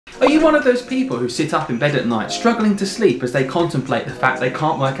Are you one of those people who sit up in bed at night struggling to sleep as they contemplate the fact they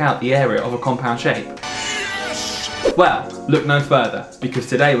can't work out the area of a compound shape? Well, look no further, because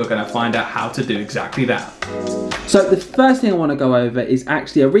today we're going to find out how to do exactly that. So the first thing I want to go over is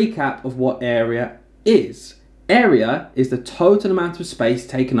actually a recap of what area is. Area is the total amount of space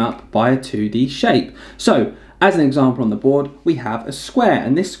taken up by a 2D shape. So, as an example on the board, we have a square,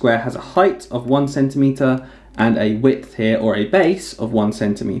 and this square has a height of 1 centimetre and a width here, or a base, of 1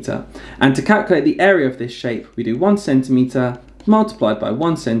 centimetre. And to calculate the area of this shape, we do 1 centimetre multiplied by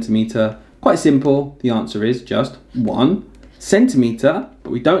 1 centimetre. Quite simple, the answer is just 1 centimetre,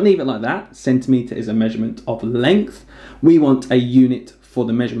 but we don't leave it like that. Centimetre is a measurement of length. We want a unit for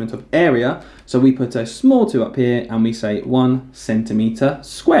the measurement of area, so we put a small 2 up here and we say 1 centimetre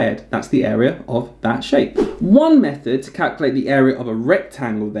squared. That's the area of that shape. One method to calculate the area of a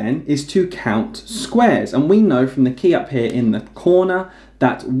rectangle then is to count squares, and we know from the key up here in the corner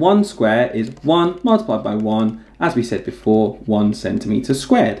that 1 square is 1 multiplied by 1, as we said before, 1 centimetre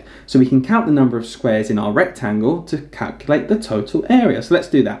squared. So we can count the number of squares in our rectangle to calculate the total area. So let's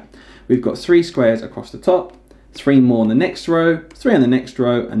do that. We've got 3 squares across the top, 3 more on the next row, 3 on the next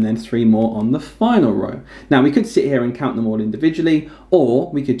row, and then 3 more on the final row. Now we could sit here and count them all individually,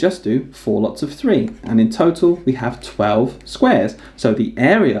 or we could just do 4 lots of 3, and in total we have 12 squares. So the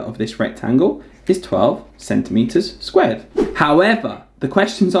area of this rectangle is 12 centimetres squared. However, the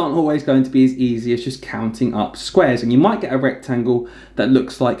questions aren't always going to be as easy as just counting up squares, and you might get a rectangle that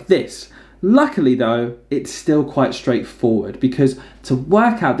looks like this. Luckily though, it's still quite straightforward, because to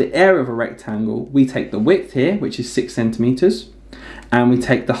work out the area of a rectangle, we take the width here, which is 6 centimetres, and we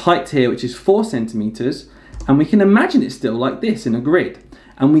take the height here, which is 4 centimetres, and we can imagine it still like this in a grid.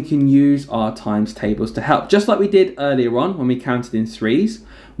 And we can use our times tables to help. Just like we did earlier on when we counted in 3s,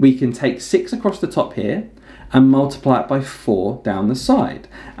 we can take 6 across the top here and multiply it by 4 down the side.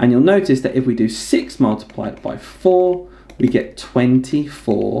 And you'll notice that if we do 6 multiplied by 4, we get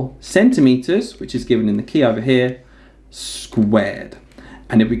 24 centimetres, which is given in the key over here, squared.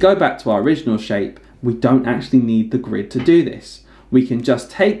 And if we go back to our original shape, we don't actually need the grid to do this. We can just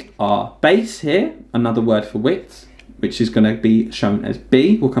take our base here, another word for width, which is going to be shown as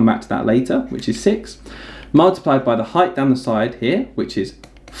B, we'll come back to that later, which is 6, multiplied by the height down the side here, which is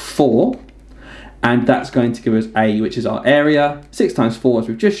 4, and that's going to give us A, which is our area. 6 times 4, as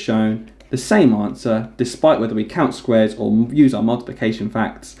we've just shown, the same answer, despite whether we count squares or use our multiplication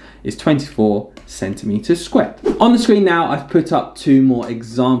facts, is 24 centimetres squared. On the screen now, I've put up 2 more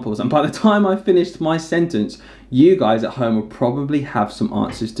examples, and by the time I finished my sentence, you guys at home will probably have some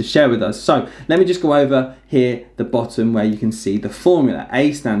answers to share with us. So let me just go over here, the bottom, where you can see the formula.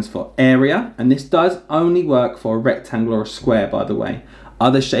 A stands for area, and this does only work for a rectangle or a square, by the way.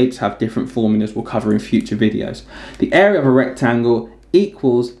 Other shapes have different formulas we'll cover in future videos. The area of a rectangle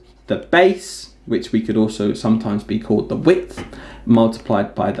equals the base, which we could also sometimes be called the width,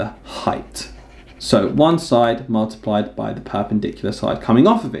 multiplied by the height. So one side multiplied by the perpendicular side coming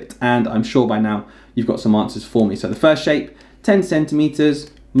off of it. And I'm sure by now you've got some answers for me. So the first shape, 10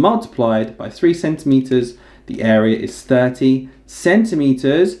 centimetres multiplied by 3 centimetres. The area is 30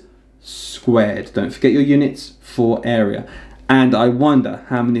 centimetres squared. Don't forget your units for area. And I wonder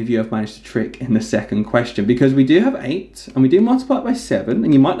how many of you have managed to trick in the second question, because we do have 8 and we do multiply it by 7,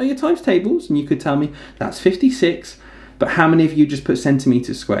 and you might know your times tables and you could tell me that's 56, but how many of you just put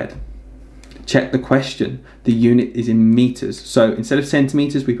centimetres squared? Check the question. The unit is in metres. So instead of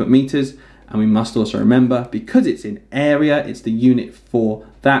centimetres, we put metres, and we must also remember, because it's in area, it's the unit for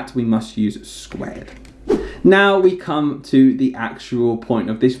that, we must use squared. Now we come to the actual point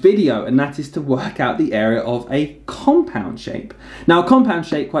of this video, and that is to work out the area of a compound shape. Now a compound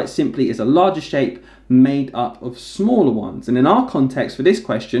shape, quite simply, is a larger shape made up of smaller ones. And in our context for this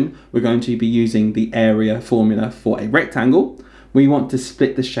question, we're going to be using the area formula for a rectangle. We want to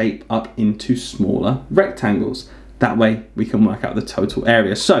split the shape up into smaller rectangles. That way we can work out the total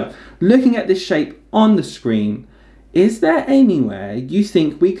area. So looking at this shape on the screen, is there anywhere you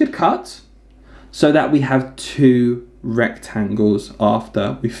think we could cut so that we have 2 rectangles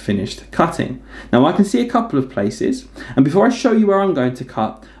after we've finished cutting? Now I can see a couple of places, and before I show you where I'm going to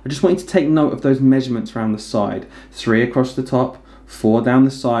cut, I just want you to take note of those measurements around the side. 3 across the top, 4 down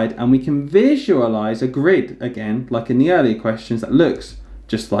the side, and we can visualize a grid again, like in the earlier questions, that looks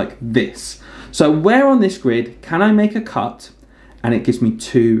just like this. So where on this grid can I make a cut and it gives me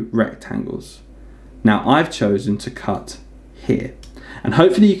 2 rectangles? Now I've chosen to cut here. And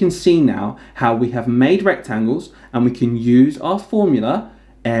hopefully you can see now how we have made rectangles, and we can use our formula,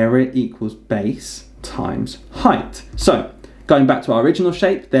 area equals base times height. So going back to our original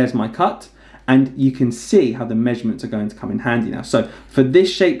shape, there's my cut. and you can see how the measurements are going to come in handy now. So for this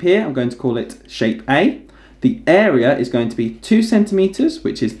shape here, I'm going to call it shape A. The area is going to be 2 centimeters,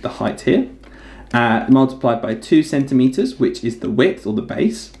 which is the height here, multiplied by 2 centimeters, which is the width or the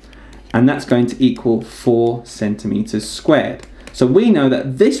base, and that's going to equal 4 centimeters squared. So we know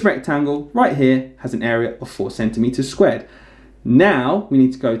that this rectangle right here has an area of 4 centimeters squared. Now we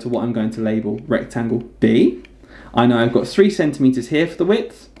need to go to what I'm going to label rectangle B. I know I've got 3 centimeters here for the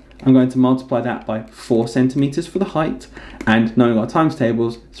width. I'm going to multiply that by 4 centimeters for the height, and knowing our times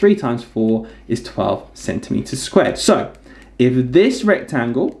tables, 3 times 4 is 12 centimeters squared. So if this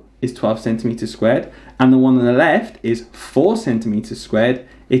rectangle is 12 centimeters squared and the one on the left is 4 centimeters squared,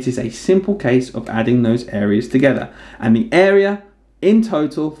 it is a simple case of adding those areas together. And the area in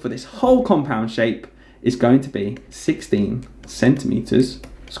total for this whole compound shape is going to be 16 centimeters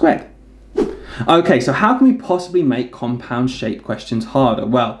squared. Okay, so how can we possibly make compound shape questions harder?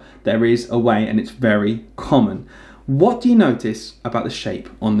 Well, there is a way, and it's very common. What do you notice about the shape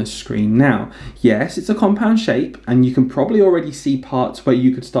on the screen now? Yes, it's a compound shape, and you can probably already see parts where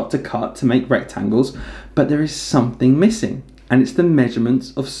you could start to cut to make rectangles, but there is something missing, and it's the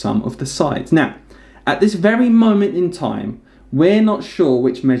measurements of some of the sides. Now, at this very moment in time, we're not sure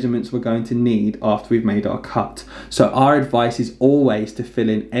which measurements we're going to need after we've made our cut. So our advice is always to fill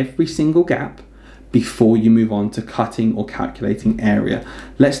in every single gap before you move on to cutting or calculating area.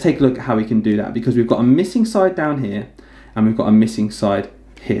 Let's take a look at how we can do that, because we've got a missing side down here and we've got a missing side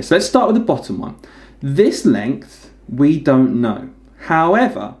here. So let's start with the bottom one. This length we don't know.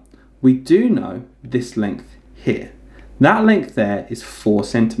 However, we do know this length here. That length there is 4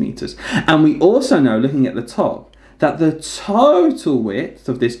 centimeters. And we also know, looking at the top, that the total width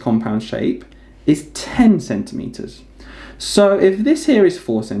of this compound shape is 10 centimeters. So if this here is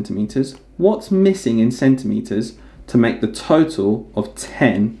 4 centimeters, what's missing in centimeters to make the total of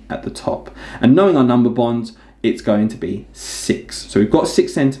 10 at the top? And knowing our number bonds, it's going to be 6. So we've got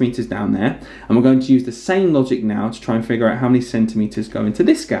 6 centimeters down there, and we're going to use the same logic now to try and figure out how many centimeters go into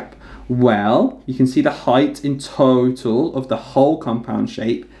this gap. Well, you can see the height in total of the whole compound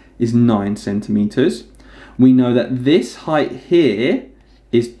shape is 9 centimeters. We know that this height here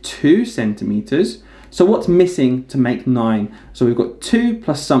is 2 centimeters. So what's missing to make 9? So we've got 2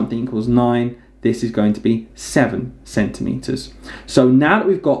 plus something equals 9. This is going to be 7 centimeters. So now that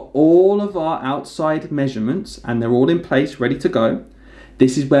we've got all of our outside measurements and they're all in place, ready to go,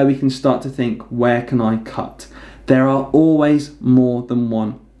 this is where we can start to think, where can I cut? There are always more than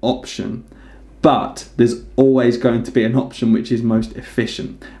one option, but there's always going to be an option which is most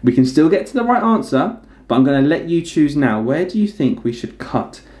efficient. We can still get to the right answer, but I'm going to let you choose now. Where do you think we should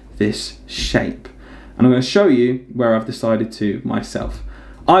cut this shape? And I'm going to show you where I've decided to myself.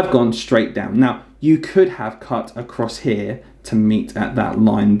 I've gone straight down. Now, you could have cut across here to meet at that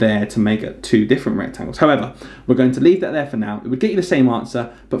line there to make it 2 different rectangles. However, we're going to leave that there for now. It would get you the same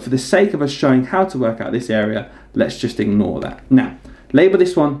answer, but for the sake of us showing how to work out this area, let's just ignore that. Now, label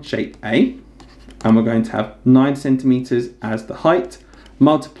this one shape A, and we're going to have 9 centimeters as the height,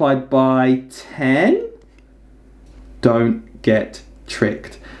 multiplied by 10. Don't get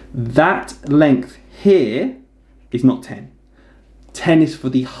tricked. That length here is not 10. 10 is for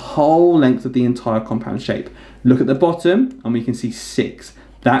the whole length of the entire compound shape. Look at the bottom and we can see 6.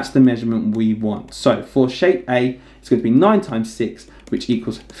 That's the measurement we want. So for shape A, it's going to be 9 times 6, which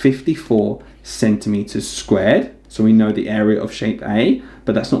equals 54 centimeters squared. So we know the area of shape A,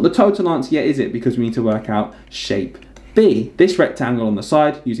 but that's not the total answer yet, is it? Because we need to work out shape B. This rectangle on the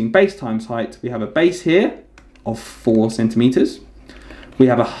side, using base times height, we have a base here of 4 centimeters. We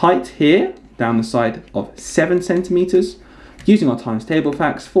have a height here down the side of 7 centimeters. Using our times table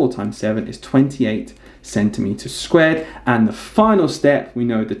facts, 4 times 7 is 28 centimeters squared. And the final step, we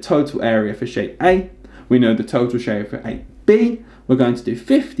know the total area for shape A. We know the total area for shape B. We're going to do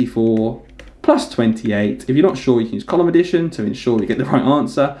 54 plus 28. If you're not sure, you can use column addition to ensure we get the right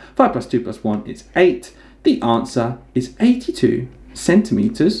answer. 5 plus 2 plus 1 is 8. The answer is 82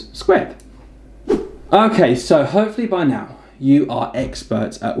 centimeters squared. Okay, so hopefully by now you are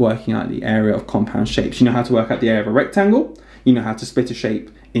experts at working out the area of compound shapes. You know how to work out the area of a rectangle. You know how to split a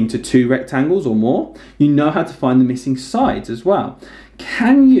shape into 2 rectangles or more. You know how to find the missing sides as well.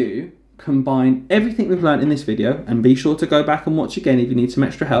 Can you combine everything we've learned in this video, and be sure to go back and watch again if you need some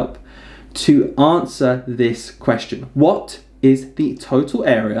extra help, to answer this question? What is the total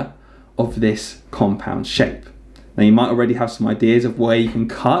area of this compound shape? Now you might already have some ideas of where you can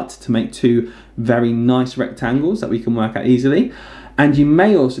cut to make 2 very nice rectangles that we can work out easily. And you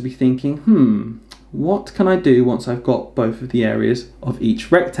may also be thinking, what can I do once I've got both of the areas of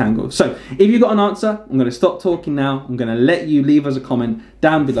each rectangle? So if you've got an answer, I'm going to stop talking now. I'm going to let you leave us a comment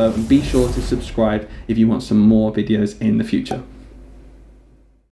down below, and be sure to subscribe if you want some more videos in the future.